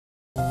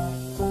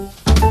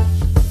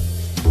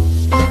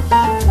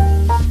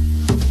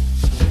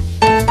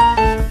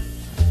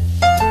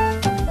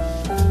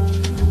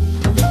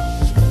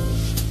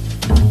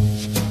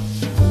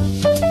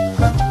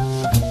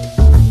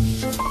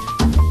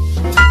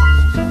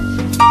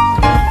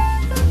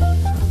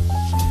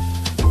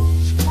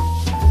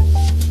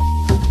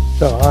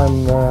So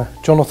I'm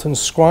Jonathan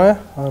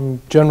Squire.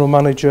 I'm General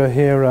Manager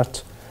here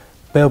at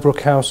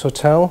Bailbrook House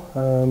Hotel,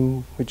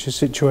 which is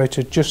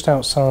situated just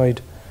outside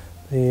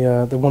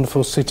the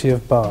wonderful city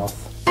of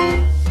Bath.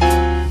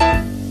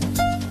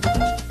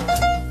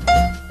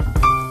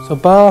 So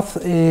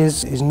Bath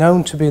is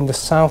known to be in the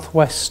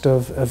southwest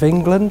of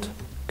England,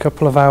 a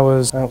couple of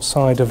hours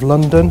outside of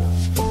London,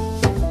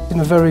 in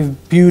a very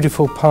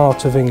beautiful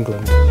part of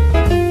England.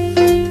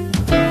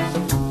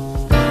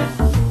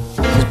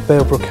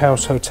 Bailbrook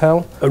House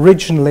Hotel.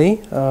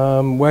 Originally,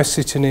 we're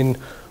sitting in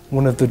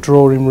one of the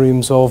drawing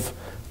rooms of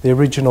the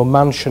original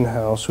mansion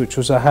house, which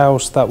was a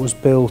house that was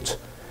built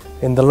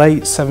in the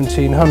late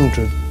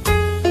 1700s.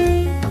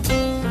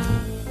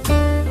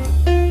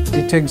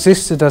 It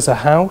existed as a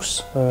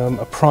house,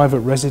 a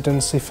private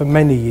residency for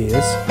many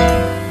years.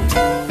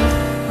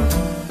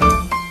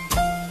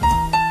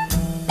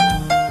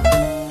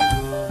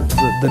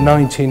 The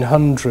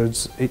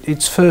 1900s,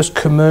 its first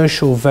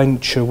commercial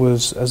venture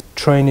was as a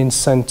training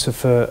centre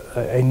for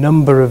a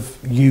number of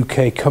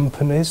UK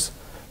companies.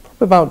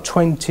 About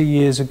 20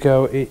 years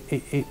ago,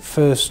 it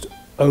first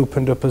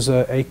opened up as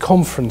a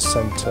conference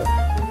centre.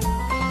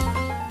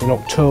 In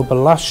October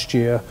last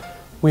year,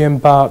 we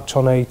embarked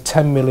on a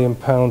 £10 million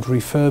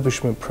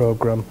refurbishment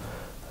programme,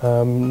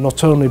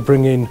 not only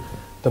bringing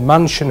the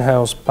mansion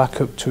house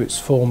back up to its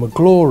former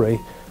glory,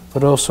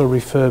 but also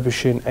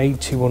refurbishing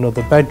 81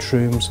 other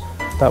bedrooms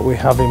that we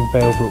have in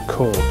Bailbrook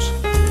Court.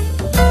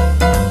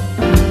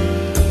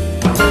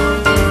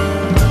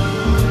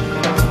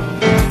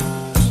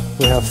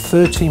 We have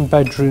 13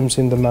 bedrooms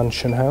in the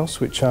mansion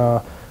house, which are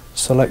a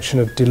selection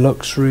of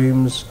deluxe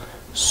rooms,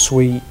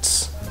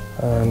 suites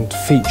and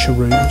feature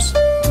rooms.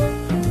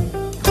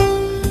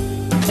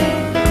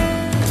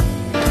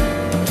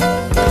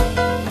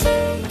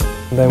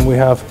 And then we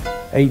have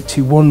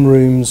 81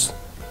 rooms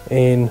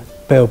in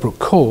Bailbrook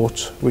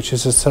Court, which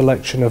is a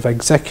selection of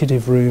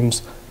executive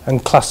rooms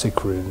and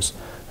classic rooms.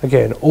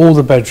 Again, all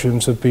the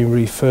bedrooms have been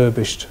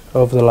refurbished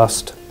over the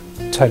last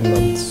 10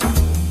 months.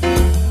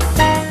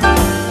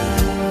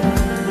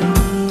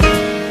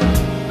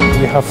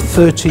 We have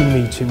 13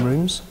 meeting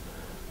rooms.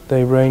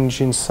 They range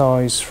in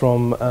size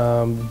from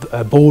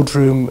a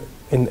boardroom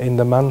in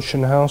the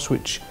mansion house,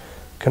 which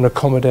can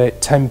accommodate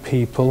 10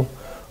 people,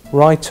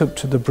 right up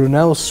to the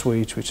Brunel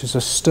Suite, which is a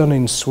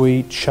stunning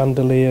suite,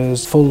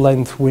 chandeliers,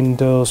 full-length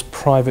windows,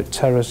 private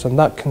terrace, and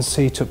that can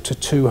seat up to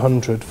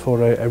 200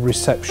 for a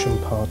reception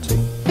party.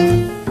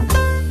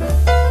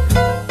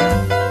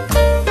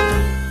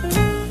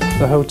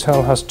 The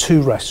hotel has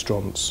 2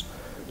 restaurants.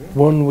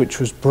 One which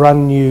was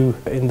brand new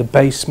in the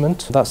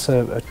basement. That's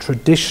a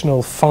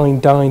traditional fine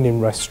dining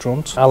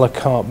restaurant, a la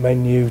carte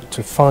menu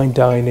to fine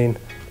dining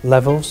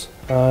levels.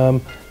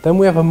 Then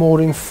we have a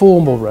more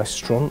informal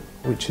restaurant,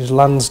 which is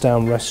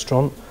Lansdown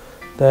restaurant.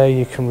 There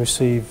you can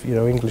receive,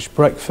 English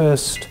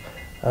breakfast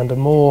and a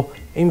more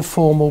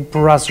informal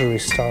brasserie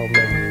style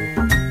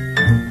menu.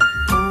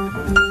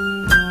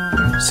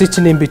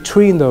 Sitting in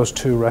between those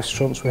 2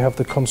 restaurants, we have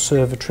the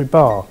conservatory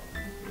bar.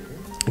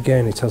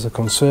 Again, it has a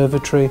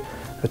conservatory,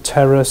 a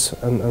terrace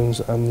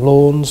and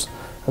lawns,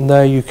 and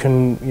there you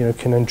can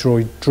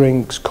enjoy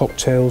drinks,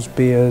 cocktails,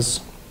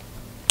 beers,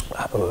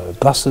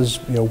 glasses,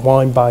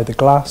 wine by the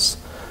glass,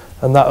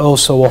 and that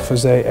also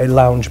offers a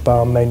lounge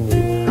bar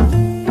menu.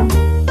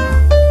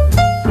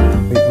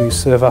 We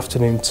serve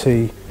afternoon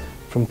tea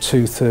from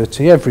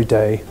 2:30 every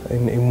day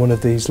in one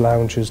of these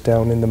lounges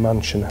down in the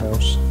mansion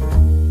house,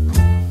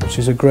 which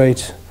is a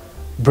great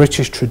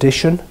British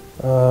tradition.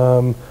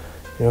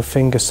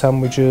 Finger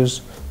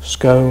sandwiches,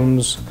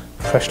 scones,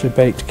 freshly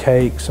baked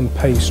cakes and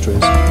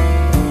pastries.